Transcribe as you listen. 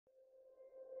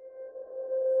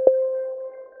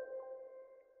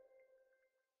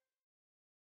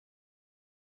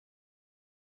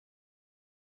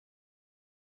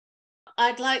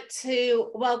I'd like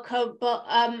to welcome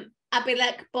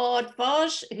Abhilekh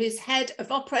Bhardwaj, who's Head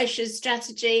of Operations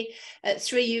Strategy at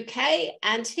 3UK,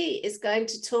 and he is going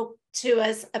to talk to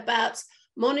us about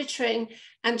monitoring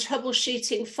and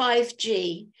troubleshooting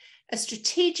 5G, a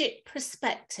strategic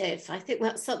perspective. I think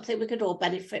that's something we could all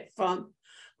benefit from.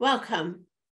 Welcome.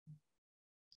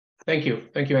 Thank you,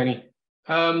 Annie.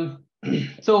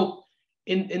 So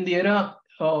in the era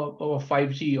of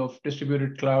 5G, of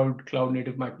distributed cloud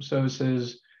native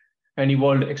microservices, and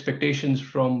evolved expectations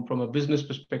from a business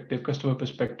perspective, customer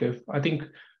perspective, I think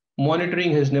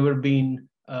monitoring has never been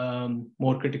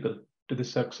more critical to the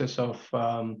success of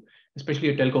especially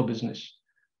a telco business.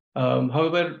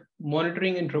 However,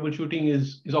 monitoring and troubleshooting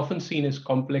is often seen as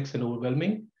complex and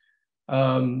overwhelming,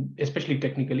 especially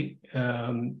technically.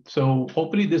 So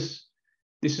hopefully this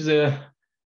is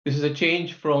a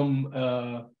change from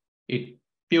a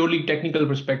purely technical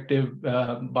perspective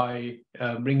by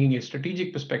bringing a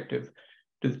strategic perspective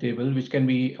to the table, which can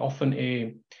be often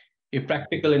a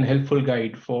practical and helpful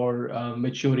guide for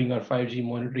maturing our 5G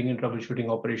monitoring and troubleshooting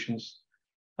operations.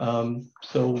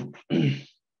 So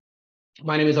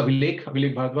my name is Abhilekh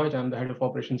Bhardwaj. I'm the Head of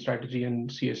Operations Strategy and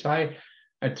CSI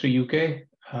at 3UK.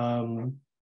 And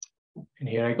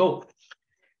here I go.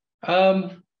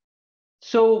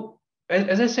 So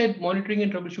as I said, monitoring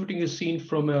and troubleshooting is seen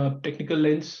from a technical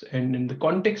lens, and the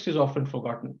context is often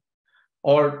forgotten,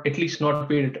 or at least not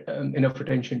paid enough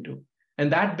attention to.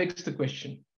 And that begs the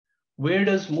question, where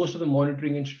does most of the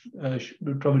monitoring and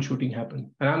troubleshooting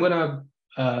happen? And I'm going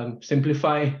to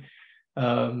simplify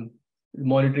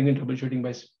monitoring and troubleshooting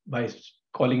by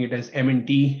calling it as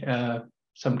M&T,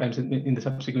 sometimes in the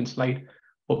subsequent slide.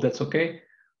 Hope that's okay.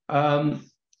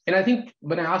 And I think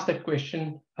when I ask that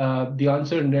question, the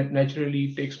answer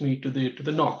naturally takes me to the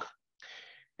NOC.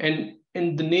 And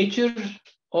in the nature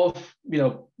of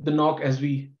the NOC, as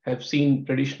we have seen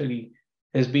traditionally,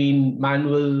 has been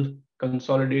manual,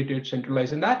 consolidated,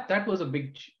 centralized, and that was a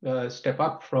big step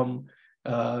up from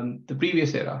the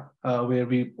previous era, where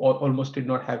we almost did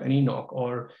not have any NOC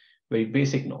or very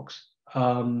basic NOCs.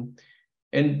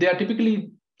 And they are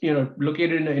typically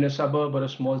located in a suburb or a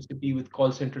small city with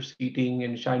call center seating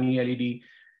and shiny LED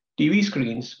TV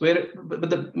screens. But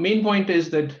the main point is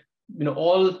that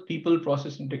all people,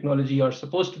 process, and technology are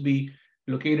supposed to be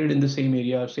located in the same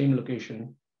area, same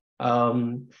location,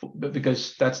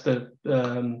 because that's the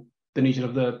nature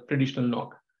of the traditional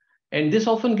NOC. And this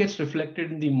often gets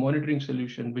reflected in the monitoring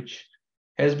solution, which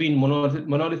has been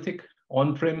monolithic,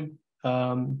 on-prem,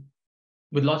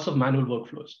 with lots of manual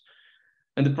workflows.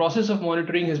 And the process of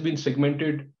monitoring has been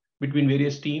segmented between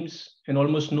various teams, and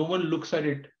almost no one looks at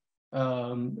it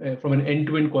from an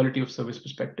end-to-end quality of service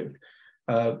perspective,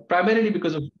 primarily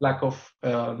because of lack of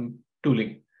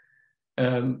tooling.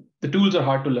 The tools are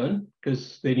hard to learn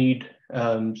because they need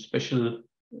special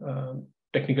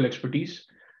technical expertise,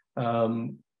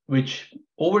 which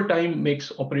over time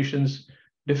makes operations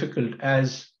difficult,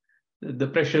 as the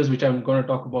pressures, which I'm going to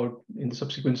talk about in the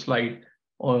subsequent slide,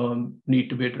 need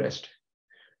to be addressed.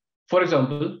 For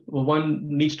example, one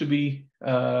would need to be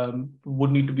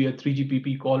a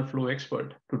 3GPP call flow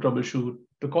expert to troubleshoot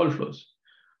the call flows.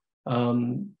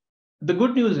 The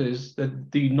good news is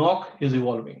that the NOC is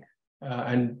evolving,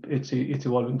 and it's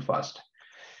evolving fast.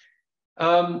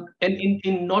 And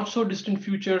in not so distant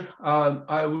future,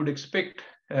 I would expect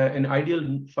an ideal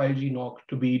 5G NOC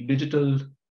to be digital,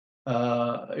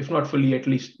 if not fully, at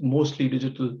least mostly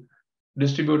digital,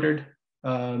 distributed,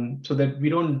 so that we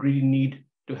don't really need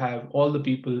to have all the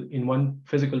people in one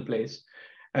physical place,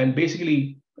 and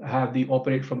basically have the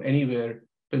operate from anywhere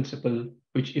principle,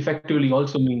 which effectively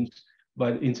also means,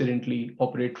 but incidentally,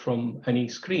 operate from any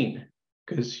screen,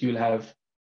 because you'll have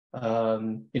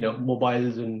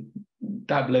mobiles and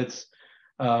tablets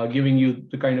giving you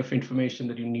the kind of information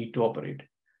that you need to operate.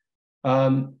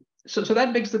 So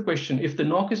that begs the question: if the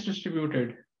NOC is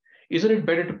distributed, isn't it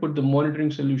better to put the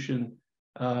monitoring solution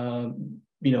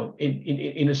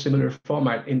in a similar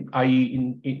format, i.e.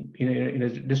 in a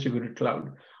distributed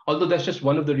cloud? Although that's just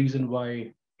one of the reasons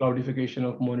why cloudification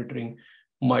of monitoring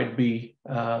might be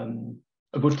a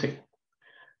good thing.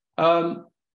 And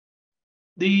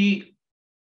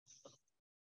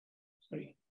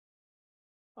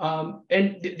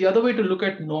the other way to look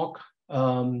at NOC,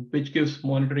 which gives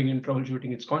monitoring and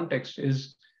troubleshooting its context,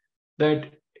 is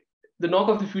that the NOC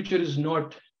of the future is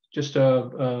not just a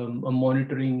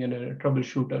monitoring and a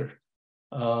troubleshooter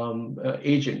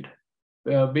agent.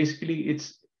 Basically,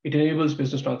 it enables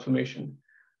business transformation.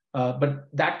 But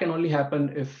that can only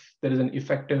happen if there is an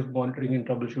effective monitoring and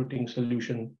troubleshooting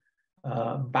solution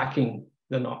backing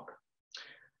the NOC.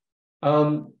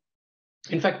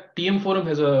 In fact, TM Forum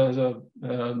has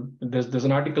there's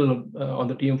an article on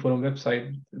the TM Forum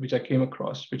website which I came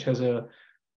across, which has a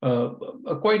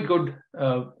quite good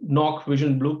NOC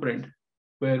vision blueprint,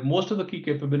 where most of the key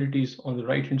capabilities on the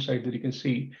right-hand side that you can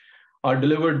see are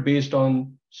delivered based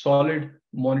on solid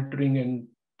monitoring and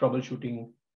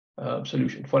troubleshooting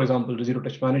solution. For example, the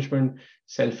zero-touch management,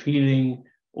 self-healing,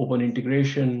 open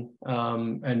integration,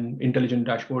 and intelligent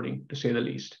dashboarding, to say the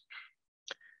least.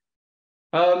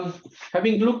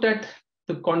 Having looked at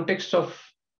the context of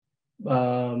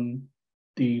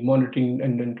the monitoring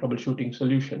and troubleshooting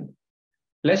solution,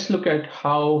 let's look at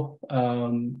how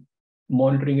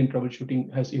monitoring and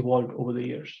troubleshooting has evolved over the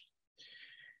years.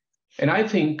 And I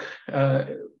think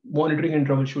monitoring and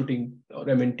troubleshooting, or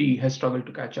M&T, has struggled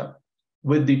to catch up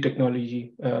with the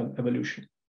technology evolution.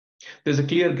 There's a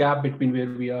clear gap between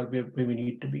where we are, where we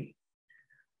need to be.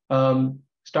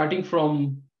 Starting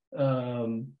from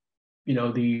the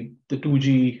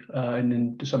 2G and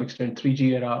then to some extent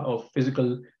 3G era of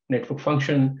physical network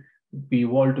function, we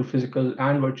evolved to physical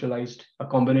and virtualized, a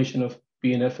combination of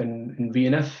PNF and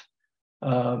VNF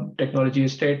technology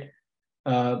estate.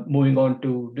 Moving on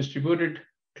to distributed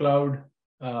cloud,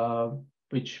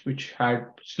 which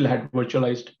still had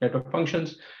virtualized network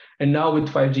functions, and now with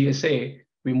 5G SA,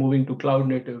 we're moving to cloud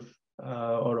native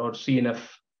or CNF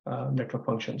network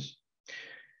functions.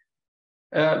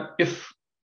 If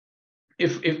we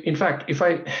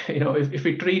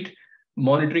treat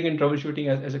monitoring and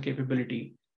troubleshooting as a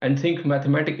capability and think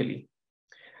mathematically,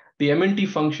 the M&T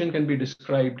function can be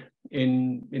described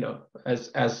in as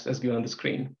given on the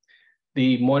screen.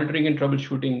 The monitoring and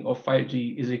troubleshooting of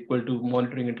 5G is equal to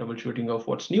monitoring and troubleshooting of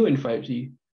what's new in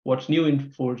 5G, what's new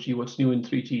in 4G, what's new in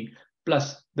 3G,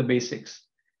 plus the basics.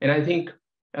 And I think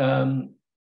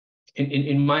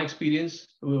in my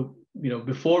experience,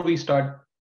 before we start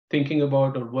thinking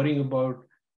about or worrying about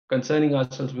concerning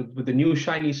ourselves with the new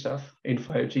shiny stuff in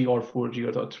 5G or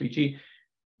 4G or 3G,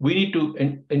 we need to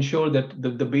ensure that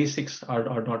the basics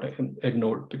are not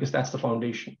ignored, because that's the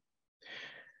foundation.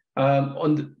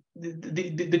 On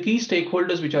the key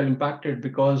stakeholders which are impacted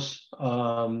because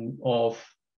of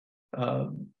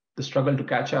the struggle to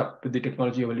catch up with the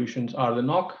technology evolutions are the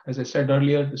NOC, as I said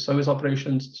earlier, the service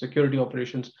operations, security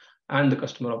operations, and the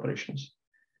customer operations.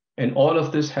 And all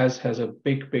of this has a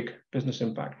big business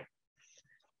impact.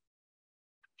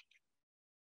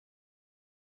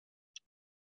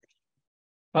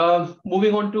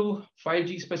 Moving on to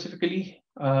 5G specifically,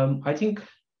 I think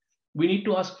we need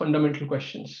to ask fundamental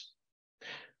questions.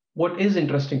 What is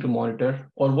interesting to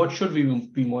monitor, or what should we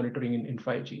be monitoring in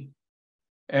 5G?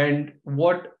 And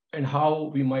what and how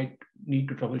we might need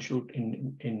to troubleshoot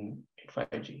in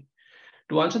 5G.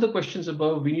 To answer the questions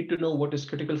above, we need to know what is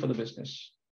critical for the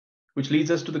business, which leads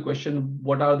us to the question,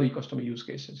 what are the customer use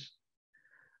cases?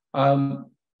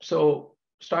 So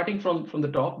starting from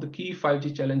the top, the key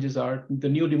 5G challenges are the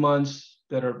new demands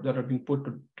that are being put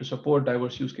to support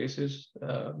diverse use cases,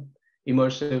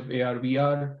 immersive AR,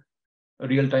 VR,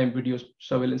 real-time video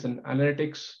surveillance and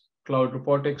analytics, cloud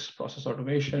robotics, process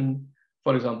automation,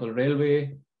 for example,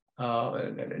 railway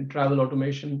and travel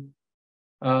automation.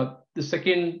 The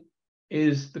second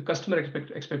is the customer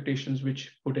expectations,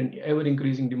 which put an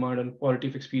ever-increasing demand on quality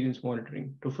of experience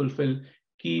monitoring to fulfill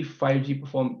key 5G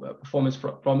performance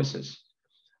promises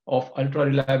of ultra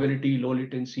reliability, low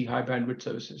latency, high bandwidth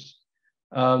services.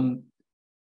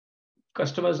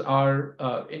 Customers are,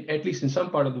 at least in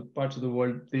some parts of the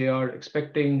world, they are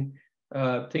expecting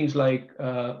things like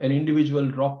an individual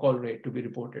drop call rate to be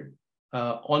reported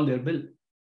on their bill.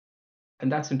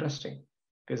 And that's interesting,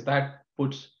 because that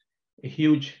puts a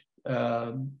huge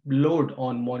load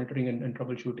on monitoring and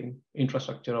troubleshooting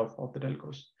infrastructure of the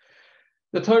telcos.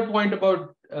 The third point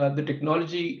about the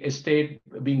technology estate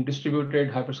being distributed,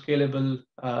 hyperscalable,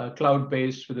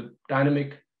 cloud-based with a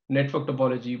dynamic network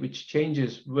topology, which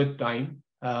changes with time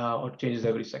or changes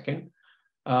every second,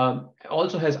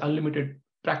 also has unlimited,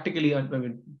 logically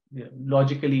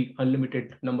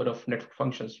unlimited number of network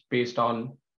functions based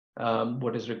on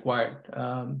what is required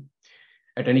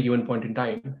at any given point in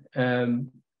time.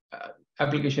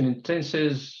 Application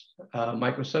instances,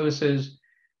 microservices,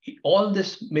 all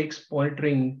this makes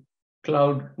monitoring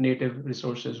cloud native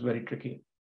resources very tricky.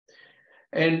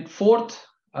 And fourth,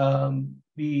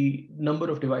 the number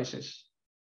of devices,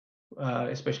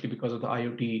 especially because of the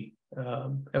IoT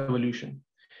evolution.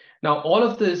 Now, all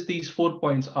of these 4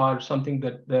 points are something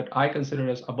that I consider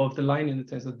as above the line, in the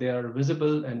sense that they are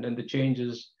visible and the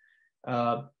changes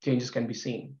can be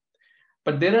seen.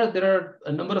 But there are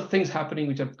a number of things happening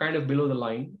which are kind of below the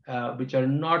line, which are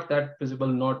not that visible,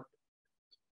 not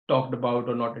talked about,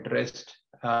 or not addressed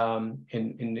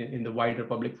in the wider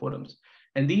public forums.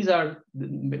 And these are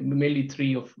mainly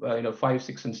three of 5,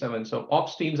 6, and 7. So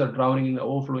ops teams are drowning in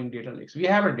overflowing data lakes. We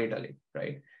have a data lake,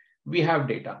 right? We have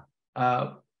data.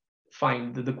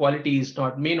 Fine. The quality is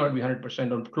may not be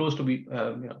 100% or close to be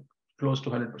close to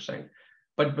 100%.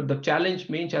 But the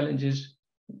main challenge is,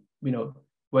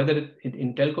 whether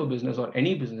in telco business or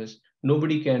any business,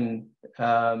 nobody can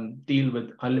deal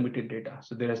with unlimited data.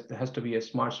 So there has to be a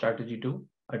smart strategy to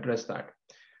address that.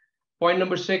 Point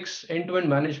number 6, end-to-end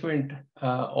management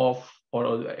or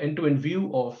end-to-end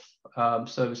view of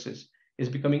services is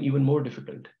becoming even more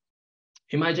difficult.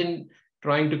 Imagine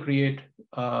trying to create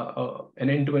an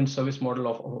end-to-end service model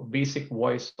of a basic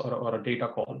voice or a data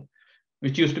call,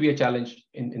 which used to be a challenge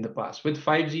in the past. With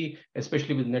 5G,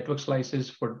 especially with network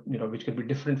slices which can be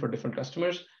different for different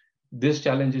customers, this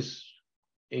challenge is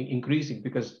increasing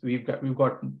because we've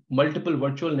got multiple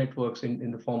virtual networks in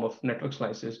the form of network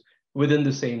slices within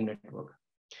the same network.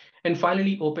 And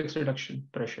finally, OpEx reduction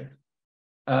pressure.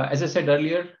 As I said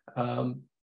earlier,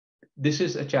 this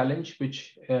is a challenge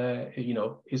which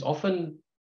is often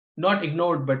not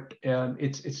ignored, but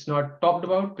it's not talked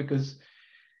about because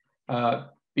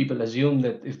people assume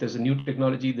that if there's a new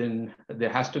technology, then there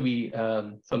has to be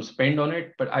some spend on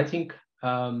it. But I think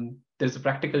there's a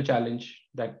practical challenge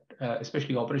that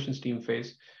especially operations team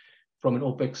face from an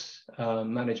OpEx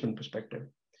management perspective.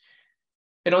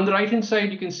 And on the right-hand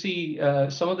side, you can see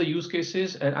some of the use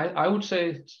cases. And I would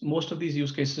say most of these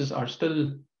use cases are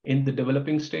still in the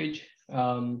developing stage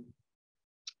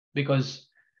because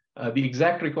the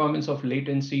exact requirements of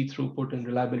latency, throughput, and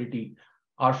reliability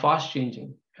are fast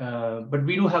changing. But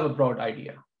we do have a broad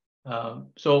idea.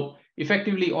 So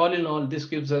effectively, all in all, this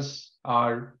gives us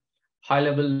our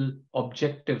high-level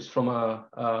objectives from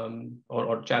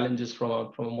or challenges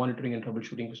from a monitoring and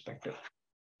troubleshooting perspective.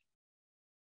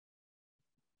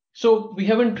 So we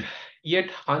haven't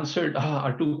yet answered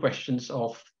our 2 questions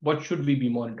of what should we be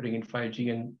monitoring in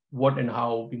 5G and what and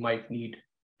how we might need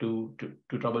to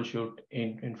troubleshoot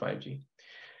in 5G.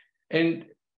 And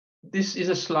this is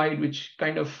a slide which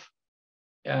kind of,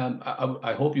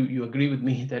 I hope you agree with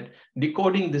me that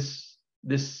decoding this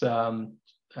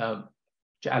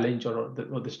challenge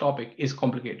or this topic is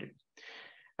complicated.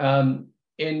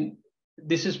 And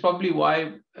this is probably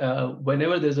why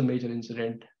whenever there's a major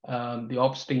incident, the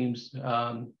ops teams,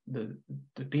 the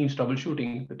teams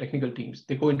troubleshooting, the technical teams,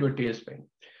 they go into a tailspin.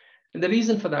 And the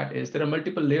reason for that is there are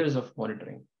multiple layers of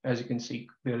monitoring. As you can see,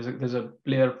 there's a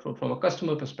layer from a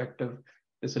customer perspective,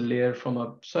 there's a layer from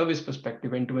a service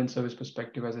perspective, end-to-end service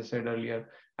perspective, as I said earlier.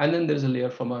 And then there's a layer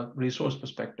from a resource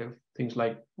perspective, things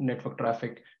like network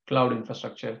traffic, cloud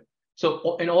infrastructure.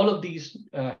 So, and all of these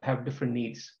have different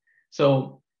needs.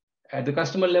 So at the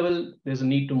customer level, there's a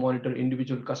need to monitor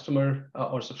individual customer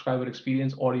or subscriber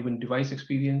experience or even device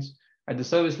experience. At the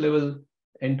service level,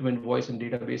 end-to-end voice and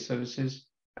database services.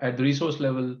 At the resource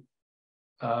level,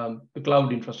 the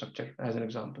cloud infrastructure, as an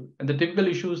example. And the typical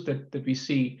issues that we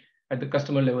see at the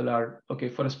customer level are, okay,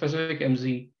 for a specific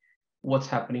MZ, what's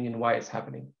happening and why it's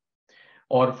happening,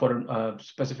 or for a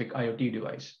specific IoT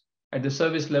device. At the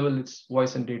service level, it's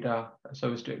voice and data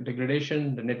service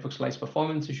degradation, the network slice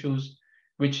performance issues,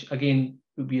 which again,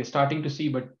 we are starting to see,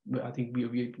 but I think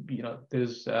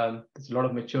there's a lot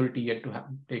of maturity yet to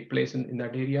take place in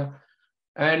that area.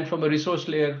 And from a resource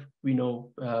layer, we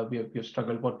know we have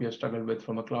struggled with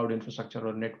from a cloud infrastructure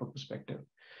or network perspective.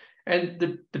 And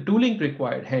the tooling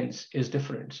required, hence, is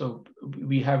different. So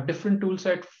we have different tool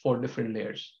set for different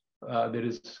layers. There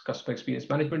is customer experience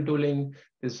management tooling,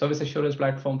 there's service assurance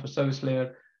platform for service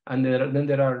layer, and then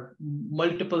there are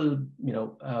multiple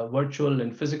virtual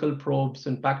and physical probes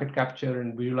and packet capture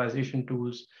and visualization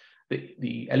tools,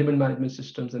 the element management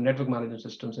systems and network management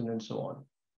systems, and then so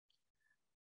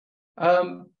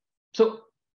on. So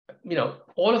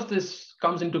all of this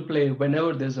comes into play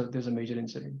whenever there's a major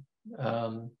incident.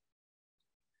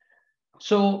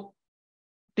 So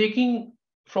taking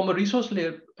from a resource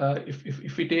layer,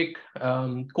 if we take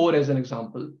core as an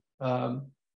example,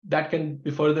 that can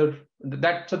be further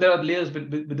so there are layers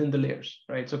within the layers,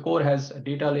 right? So core has a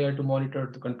data layer to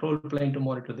monitor, the control plane to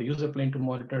monitor, the user plane to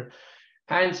monitor,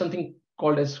 and something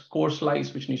called as core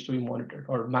slice, which needs to be monitored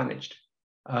or managed.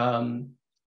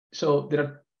 So there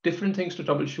are different things to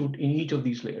troubleshoot in each of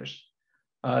these layers.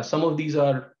 Some of these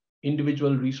are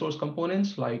individual resource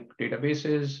components like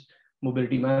databases,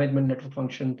 mobility management, network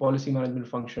function, policy management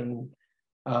function.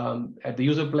 At the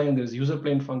user plane, there's user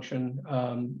plane function.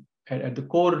 At the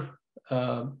core,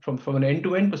 from an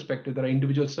end-to-end perspective, there are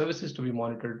individual services to be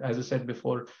monitored. As I said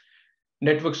before,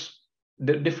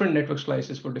 the different network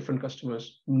slices for different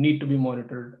customers need to be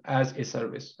monitored as a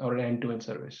service or an end-to-end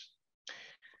service.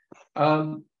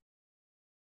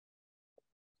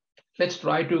 Let's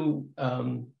try to,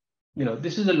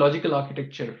 this is a logical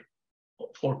architecture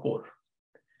for core.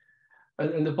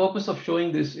 And the purpose of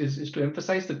showing this is to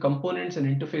emphasize the components and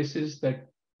interfaces that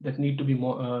need to be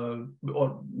monitored,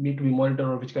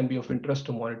 or which can be of interest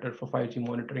to monitor for 5G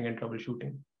monitoring and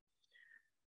troubleshooting.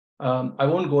 I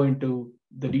won't go into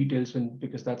the details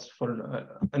because that's for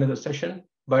another session.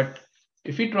 But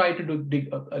if we try to dig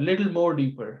a little more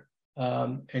deeper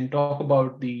and talk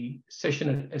about the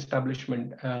session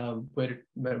establishment when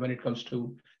it comes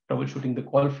to troubleshooting the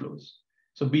call flows.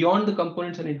 So beyond the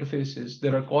components and interfaces,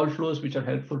 there are call flows which are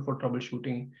helpful for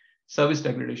troubleshooting service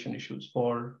degradation issues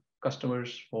for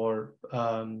customers, for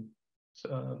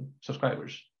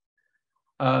subscribers.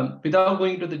 Without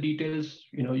going into the details,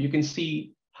 you can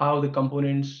see how the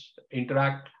components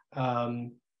interact,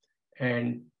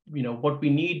 and what we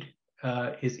need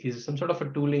is some sort of a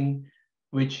tooling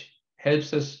which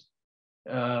helps us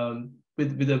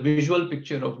with a visual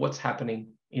picture of what's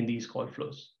happening in these call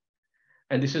flows.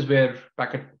 And this is where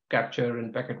packet capture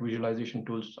and packet visualization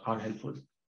tools are helpful.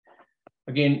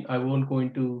 Again, I won't go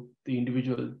into the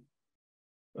individual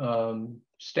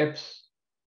steps,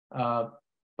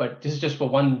 but this is just for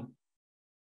one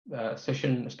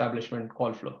session establishment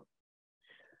call flow.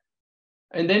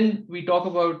 And then we talk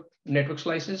about network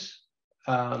slices,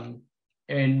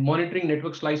 and monitoring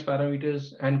network slice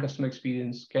parameters and customer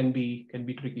experience can be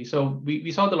tricky. So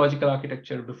we saw the logical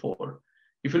architecture before.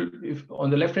 If on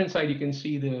the left hand side you can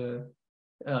see the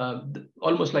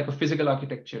almost like a physical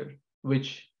architecture,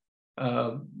 which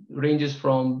ranges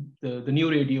from the new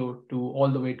radio to all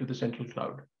the way to the central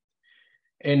cloud.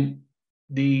 And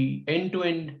the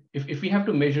end-to-end, if we have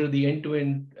to measure the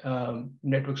end-to-end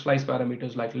network slice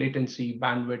parameters like latency,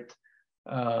 bandwidth,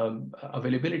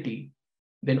 availability,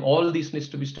 then all these needs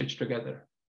to be stitched together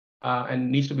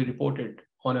and needs to be reported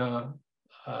on a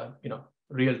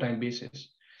real-time basis.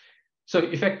 So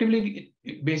effectively,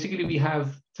 basically, we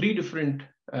have three different,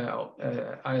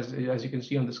 as you can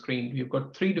see on the screen, we've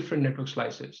got three different network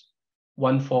slices.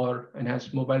 One for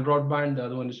enhanced mobile broadband, the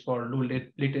other one is for low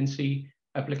latency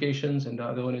applications, and the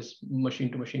other one is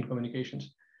machine-to-machine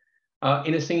communications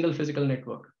in a single physical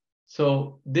network.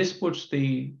 So this puts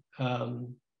the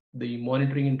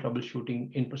monitoring and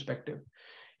troubleshooting in perspective.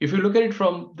 If you look at it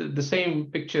from the same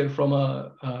picture from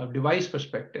a device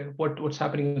perspective, what's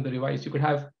happening in the device, you could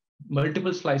have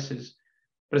multiple slices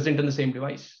present in the same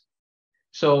device.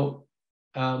 So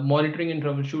monitoring and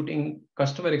troubleshooting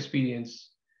customer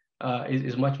experience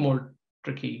is much more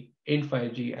tricky in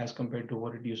 5G as compared to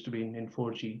what it used to be in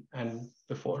 4G and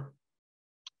before.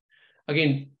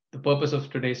 Again, the purpose of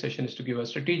today's session is to give a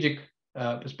strategic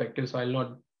perspective, so I'll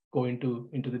not go into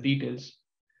the details.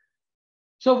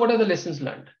 So what are the lessons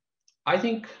learned? I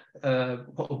think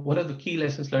one of the key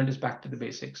lessons learned is back to the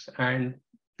basics. And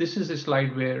this is a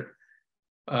slide where,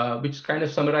 which kind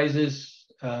of summarizes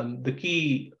the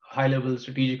key high-level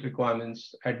strategic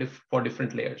requirements for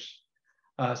different layers.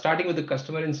 Starting with the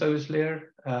customer and service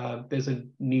layer, there's a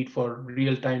need for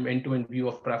real-time end-to-end view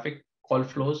of traffic call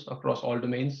flows across all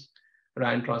domains,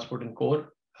 RAN, transport, and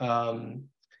core. Some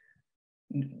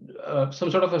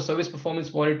sort of a service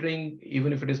performance monitoring,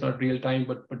 even if it is not real-time,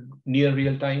 but near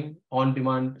real-time,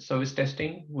 on-demand service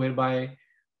testing, whereby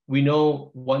we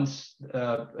know once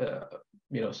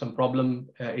some problem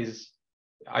is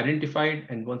identified,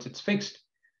 and once it's fixed,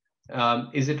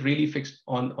 is it really fixed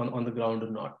on the ground or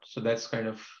not? So that's kind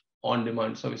of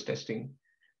on-demand service testing.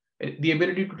 The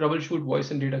ability to troubleshoot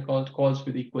voice and data calls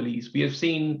with equal ease. We have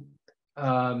seen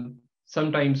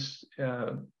sometimes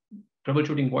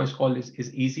troubleshooting voice call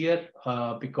is easier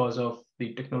because of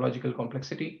the technological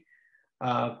complexity,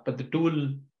 but the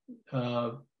tool,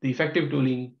 the effective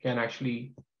tooling can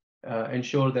actually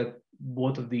ensure that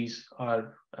both of these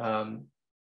are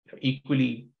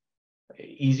equally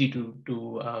easy to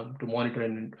monitor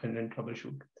and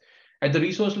troubleshoot. At the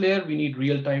resource layer, we need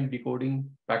real-time decoding,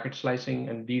 packet slicing,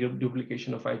 and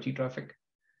deduplication of 5G traffic.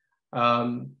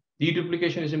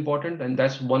 Deduplication is important, and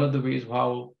that's one of the ways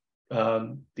how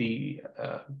the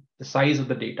size of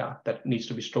the data that needs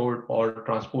to be stored or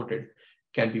transported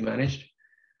can be managed.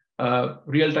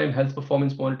 Real-time health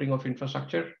performance monitoring of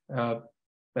infrastructure.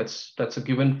 That's a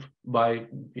given by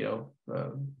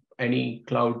any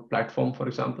cloud platform, for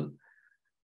example.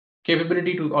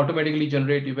 Capability to automatically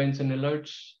generate events and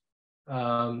alerts.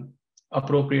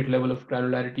 Appropriate level of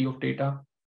granularity of data,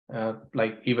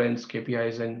 like events,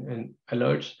 KPIs, and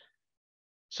alerts,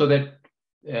 so that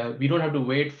we don't have to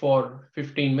wait for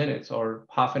 15 minutes or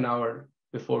half an hour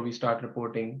before we start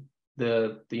reporting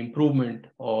the improvement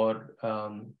or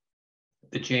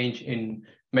the change in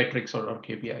metrics or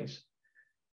KPIs.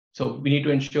 So we need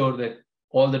to ensure that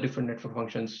all the different network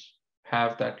functions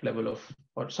have that level of,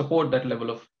 or support that level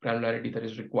of granularity that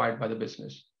is required by the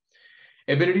business.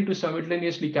 Ability to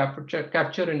simultaneously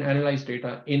capture and analyze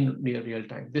data in near real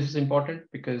time. This is important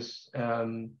because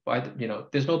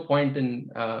there's no point in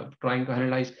trying to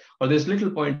analyze, or there's little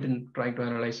point in trying to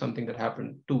analyze something that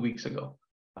happened 2 weeks ago.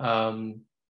 And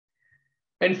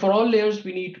for all layers,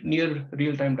 we need near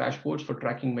real-time dashboards for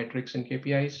tracking metrics and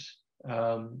KPIs,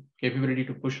 capability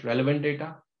to push relevant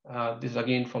data. This is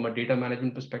again from a data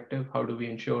management perspective. How do we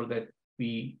ensure that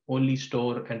we only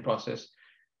store and process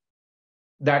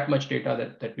that much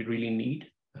data that we really need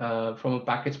from a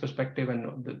package perspective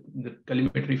and the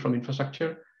telemetry from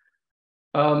infrastructure.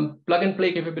 Plug and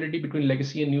play capability between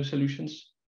legacy and new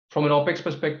solutions. From an OpEx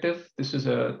perspective, this is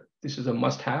a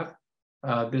must-have.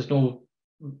 There's no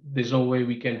way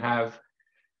we can have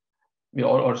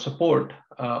or support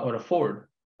or afford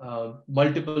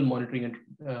multiple monitoring and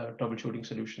troubleshooting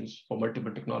solutions for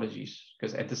multiple technologies,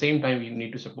 because at the same time, you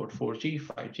need to support 4G,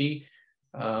 5G,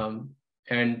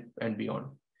 and beyond.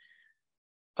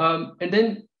 And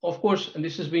then, of course, and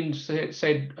this has been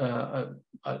said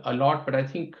a lot, but I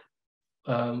think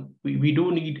we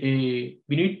do need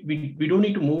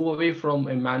to move away from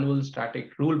a manual,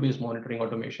 static, rule-based monitoring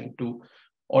automation to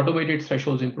automated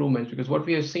thresholds improvements, because what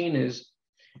we have seen is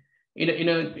in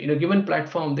a given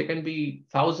platform, there can be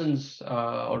thousands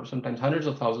or sometimes hundreds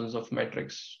of thousands of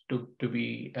metrics to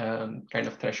be kind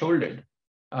of thresholded.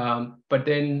 But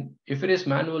then if it is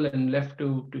manual and left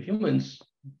to humans,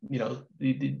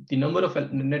 the number of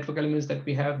network elements that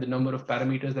we have, the number of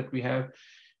parameters that we have,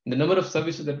 the number of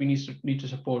services that we need to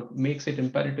support makes it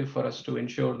imperative for us to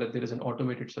ensure that there is an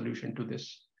automated solution to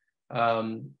this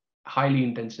highly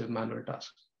intensive manual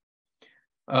task.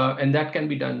 And that can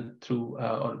be done through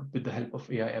or with the help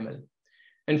of AI ML.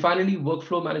 And finally,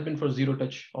 workflow management for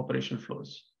zero-touch operational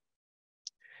flows.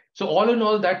 So all in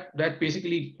all, that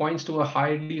basically points to a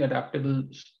highly adaptable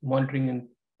monitoring and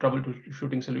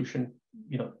troubleshooting solution.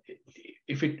 Even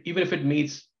if it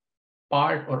meets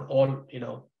part or all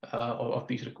of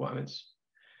these requirements.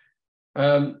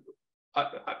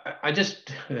 I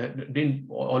just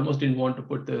almost didn't want to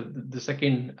put the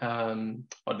second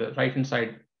or the right hand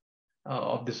side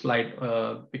of the slide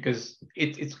because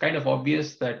it's kind of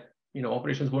obvious that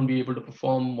operations won't be able to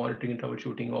perform monitoring and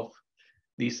troubleshooting of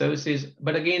these services.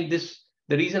 But again,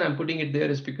 the reason I'm putting it there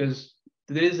is because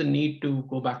there is a need to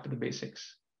go back to the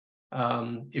basics.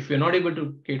 If we're not able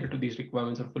to cater to these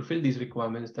requirements or fulfill these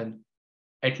requirements, then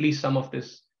at least some of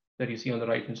this that you see on the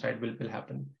right hand side will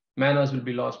happen. Man-hours will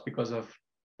be lost because of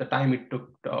the time it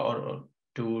took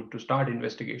to start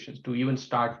investigations, to even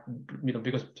start,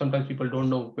 because sometimes people don't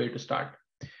know where to start.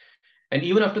 And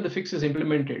even after the fix is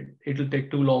implemented, it will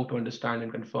take too long to understand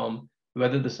and confirm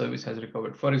whether the service has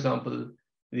recovered. For example,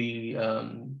 the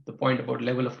point about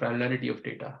level of granularity of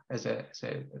data as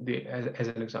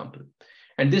an example.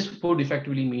 And this would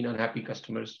effectively mean unhappy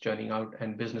customers churning out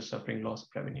and business suffering loss of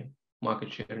revenue,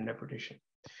 market share, and reputation.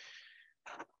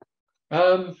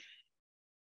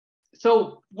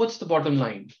 So what's the bottom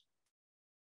line?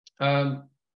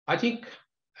 I think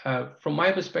from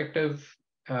my perspective,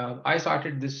 I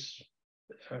started this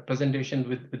presentation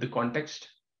with the context.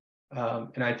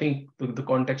 And I think the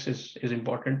context is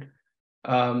important.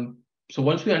 So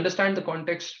once we understand the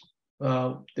context,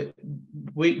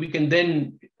 we can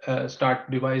then start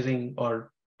devising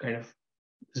or kind of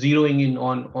zeroing in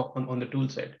on the tool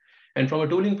set. And from a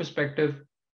tooling perspective,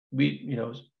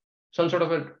 some sort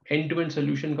of an end-to-end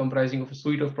solution comprising of a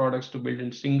suite of products to build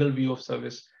in single view of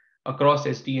service across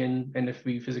SDN,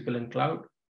 NFV, physical, and cloud,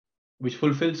 which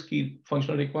fulfills key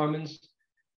functional requirements,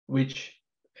 which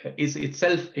is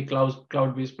itself a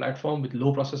cloud-based platform with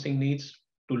low processing needs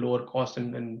to lower cost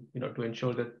and to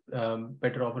ensure that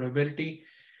better operability,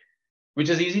 which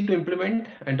is easy to implement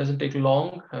and doesn't take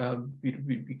long.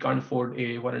 We can't afford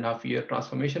a 1.5 year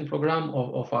transformation program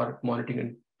of our monitoring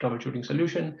and troubleshooting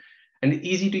solution, and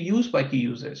easy to use by key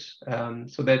users,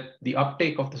 so that the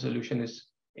uptake of the solution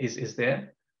is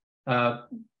there,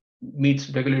 meets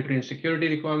regulatory and security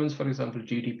requirements. For example,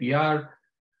 GDPR,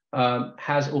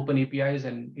 has open APIs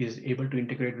and is able to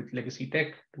integrate with legacy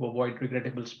tech to avoid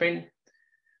regrettable spend.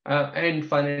 And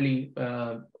finally,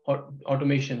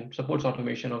 supports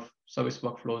automation of service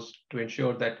workflows to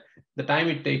ensure that the time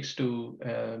it takes to,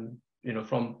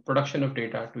 from production of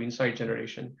data to insight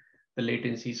generation, the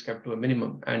latency is kept to a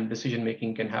minimum and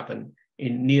decision-making can happen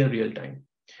in near real time.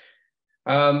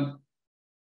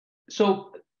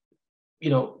 So,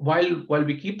 while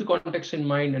we keep the context in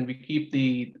mind and we keep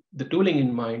the tooling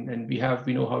in mind, and we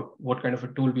know what kind of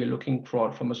a tool we are looking for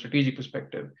from a strategic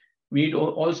perspective, We need to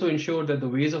also ensure that the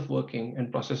ways of working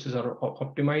and processes are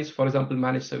optimized. For example,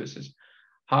 managed services,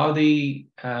 how the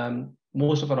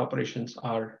most of our operations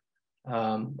are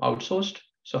outsourced.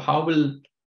 So how will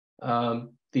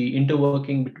the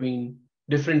interworking between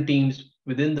different teams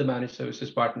within the managed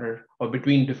services partner or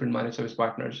between different managed service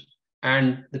partners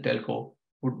and the telco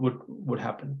would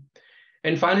happen?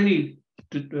 And finally,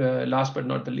 last but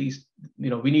not the least,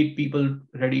 we need people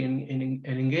ready and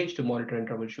engaged to monitor and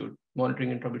troubleshoot.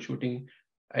 Monitoring and troubleshooting,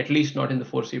 at least not in the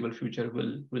foreseeable future,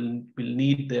 will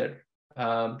need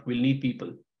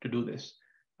people to do this.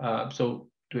 So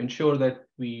to ensure that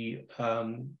we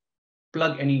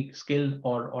plug any skill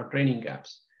or training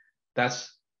gaps,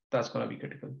 that's going to be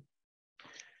critical.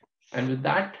 And with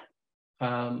that,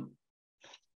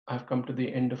 I've come to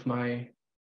the end of my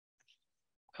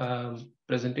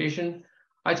presentation.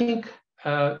 I think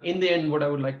in the end, what I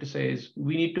would like to say is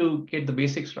we need to get the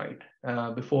basics right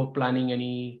before planning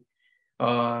any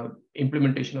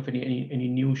implementation of any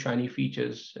new shiny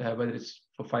features, whether it's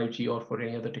for 5G or for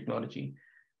any other technology.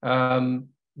 There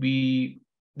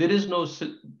is no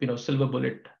silver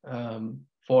bullet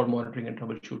for monitoring and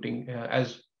troubleshooting,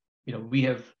 as we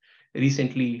have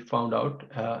recently found out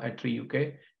at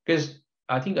 3UK, because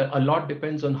I think a lot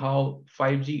depends on how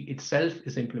 5G itself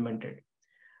is implemented.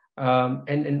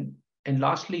 And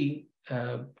lastly,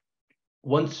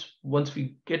 once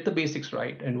we get the basics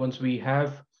right, and once we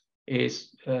have a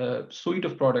suite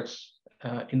of products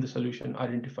in the solution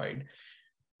identified,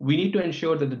 we need to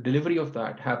ensure that the delivery of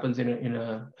that happens in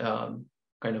a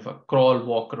kind of a crawl,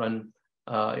 walk, run,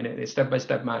 in a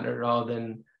step-by-step manner, rather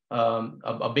than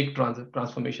a big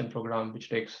transformation program which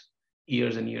takes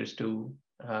years and years to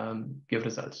give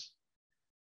results.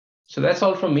 So that's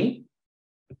all from me.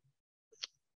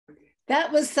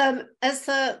 That was, as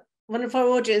one of our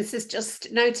audiences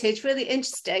just noted, really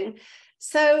interesting.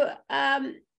 So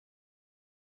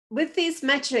with these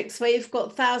metrics where you've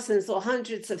got thousands or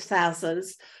hundreds of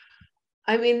thousands,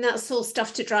 I mean, that's all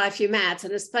stuff to drive you mad,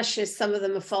 and especially if some of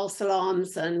them are false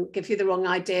alarms and give you the wrong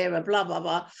idea and blah, blah,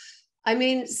 blah. I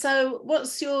mean, so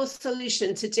what's your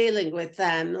solution to dealing with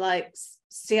them, like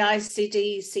CI,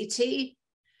 CD, CT?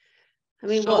 I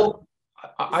mean, so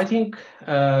I think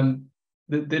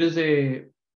there is a,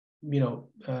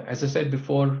 as I said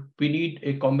before, we need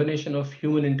a combination of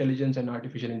human intelligence and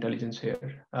artificial intelligence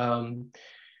here.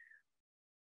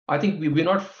 I think we're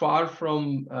not far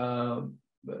from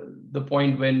the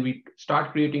point when we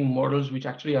start creating models which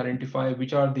actually identify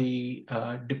which are the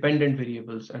dependent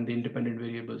variables and the independent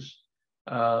variables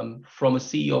from a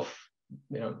sea of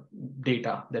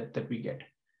data that we get.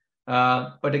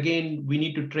 But again, we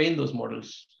need to train those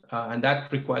models, and that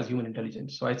requires human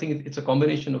intelligence. So I think it's a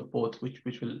combination of both, which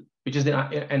is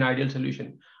an ideal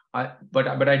solution. But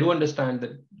I do understand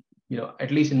that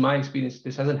at least in my experience,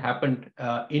 this hasn't happened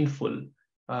in full.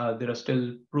 There are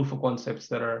still proof of concepts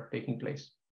that are taking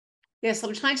place. Yes,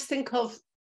 I'm trying to think of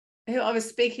who I was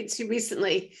speaking to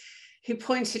recently, who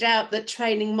pointed out that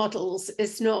training models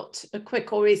is not a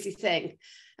quick or easy thing,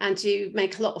 and you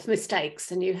make a lot of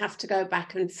mistakes and you have to go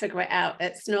back and figure it out.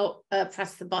 It's not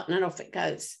press the button and off it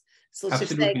goes sort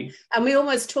Absolutely. of thing. And we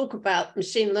almost talk about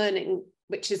machine learning,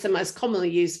 which is the most commonly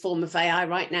used form of AI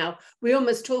right now. We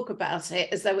almost talk about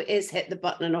it as though it is hit the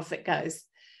button and off it goes.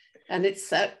 And it's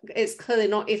clearly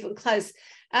not even close.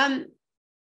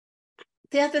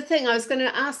 The other thing I was going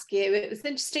to ask you, it was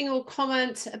interesting your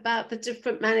comment about the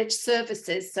different managed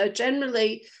services. So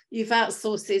generally, you've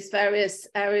outsourced these various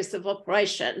areas of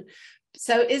operation.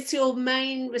 So is your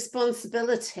main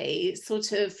responsibility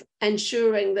sort of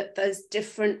ensuring that those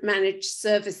different managed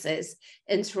services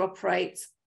interoperate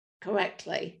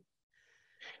correctly?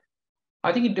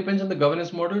 I think it depends on the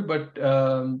governance model, but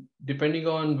depending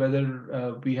on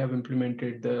whether we have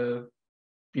implemented the,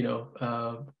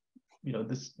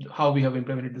 how we have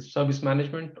implemented the service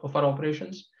management of our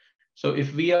operations. So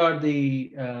if we are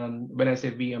the, when I say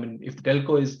we, I mean if the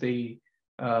telco is the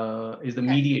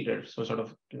mediator, so sort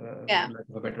of lack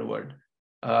of a better word,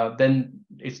 then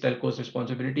it's telco's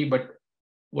responsibility. But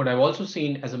what I've also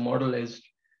seen as a model is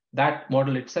that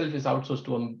model itself is outsourced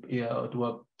to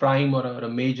a prime or a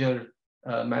major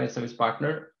managed service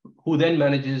partner, who then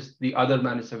manages the other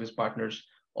managed service partners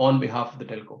on behalf of the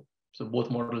telco. So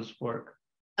both models work.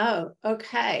 Oh,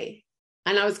 okay.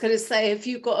 And I was going to say, have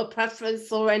you got a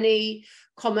preference or any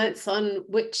comments on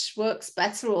which works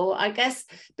better? Or I guess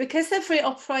because every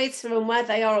operator and where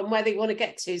they are and where they want to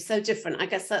get to is so different, I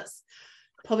guess that's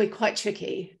probably quite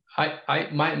tricky.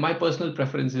 My personal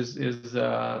preference is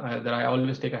that I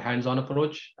always take a hands-on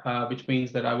approach, which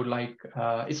means that I would like,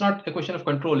 it's not a question of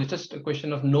control, it's just a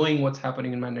question of knowing what's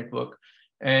happening in my network.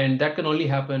 And that can only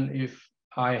happen if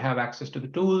I have access to the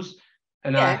tools,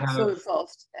 and yeah, I have so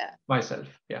involved. Yeah. myself.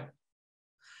 Yeah.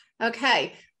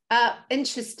 Okay.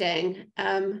 Interesting.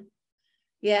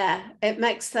 Yeah, it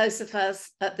makes those of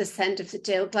us at this end of the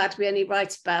deal glad we only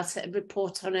write about it and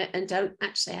report on it and don't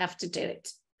actually have to do it,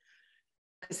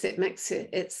 because it makes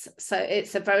it's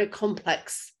a very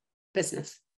complex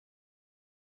business.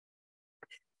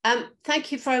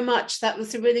 Thank you very much. That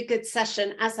was a really good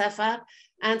session as ever,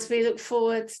 and we look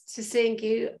forward to seeing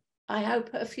you, I hope,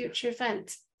 at a future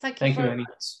event. Thank you very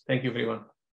much. Thank you, everyone.